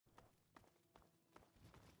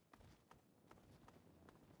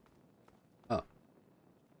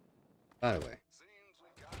By the way,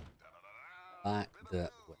 back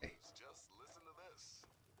that way.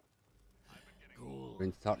 Cool. We're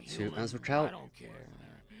going to talk to Human, Answer I Child. don't care.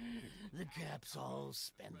 The caps all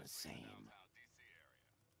spend the same.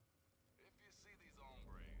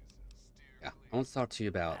 Yeah, I want to talk to you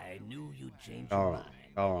about I knew you'd change your Charon. mind.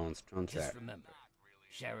 Charon's Just contract. remember,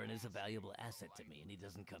 Charon is a valuable asset to me, and he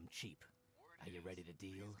doesn't come cheap. Are you ready to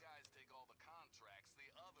deal?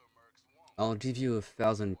 I'll give you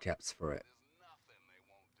 1,000 caps for it.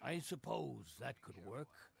 I suppose that could work.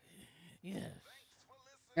 Yes.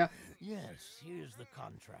 Yeah. Yes, here's the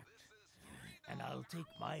contract. And I'll take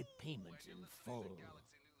my payment in full.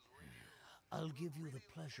 I'll give you the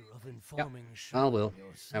pleasure of Yeah. informing I Charon will.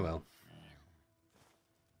 yourself. I will.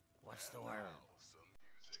 What's the word?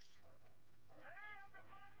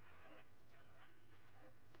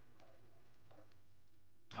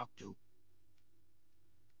 Talk to.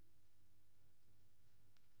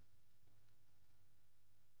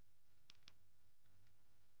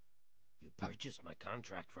 You purchased my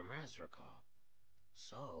contract from Razrakar,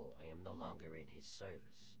 so I am no longer in his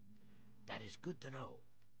service. That is good to know.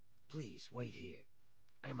 Please wait here.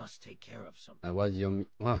 I must take care of something. What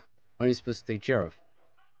are you supposed to take care of?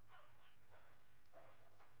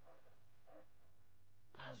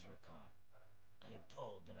 Razrakar, I am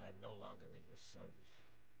told that I am no longer in your service.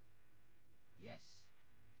 Yes.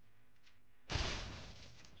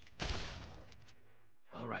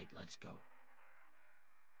 All right, let's go.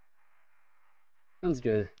 Sounds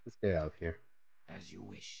good. Let's get out of here. As you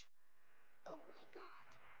wish. Oh my god.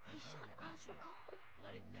 I heard Razrakar.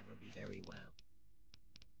 Let it never be very well.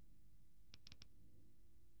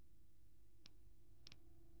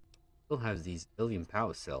 Still have these alien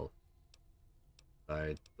power cell.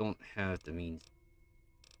 I don't have the means.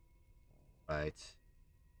 Right.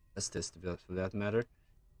 That's this for that matter.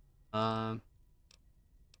 Um.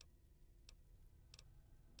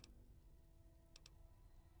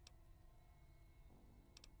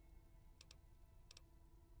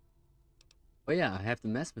 Oh yeah, I have the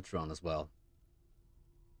Mesmetron as well.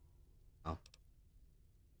 Oh.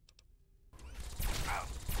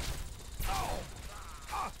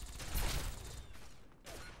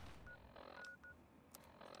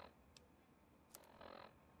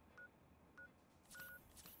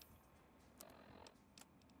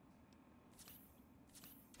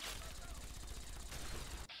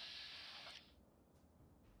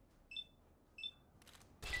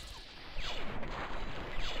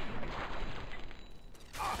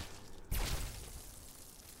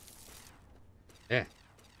 Yeah.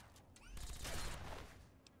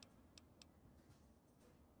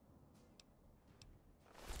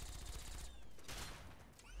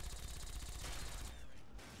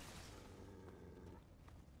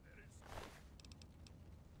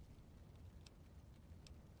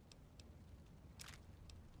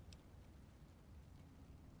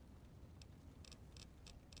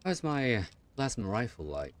 How's my plasma rifle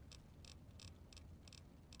like?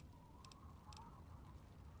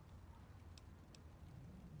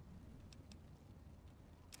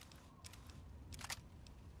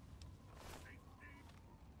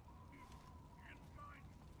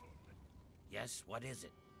 Yes, what is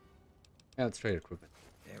it? Yeah, it's trade equipment.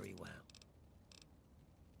 Very well.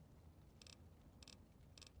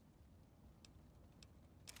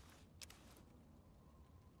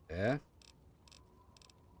 Yeah.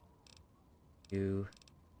 You.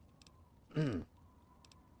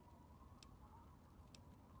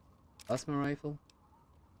 Plasma rifle?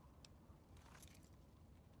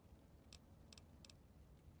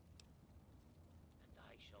 And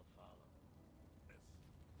I shall follow.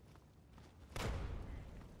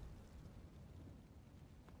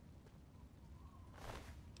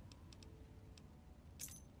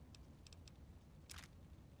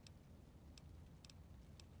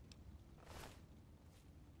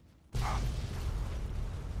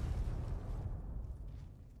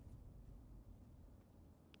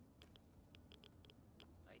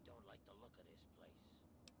 I don't like the look of this place.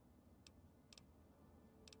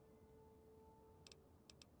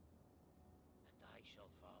 And I shall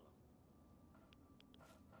follow.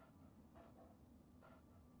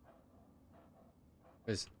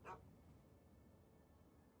 Is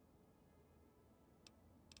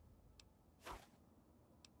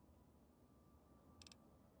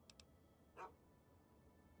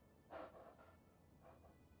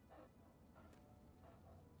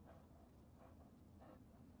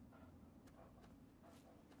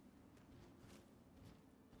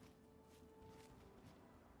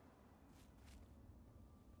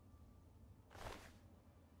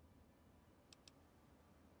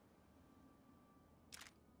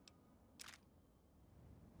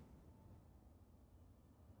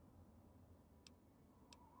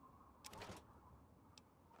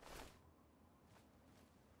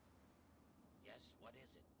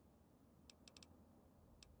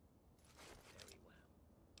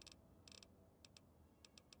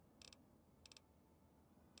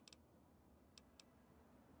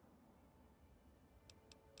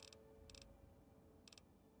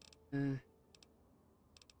Eh. Very well.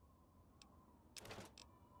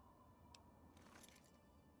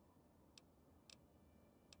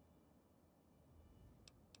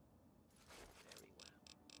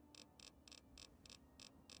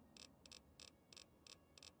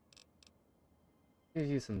 Give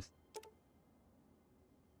you some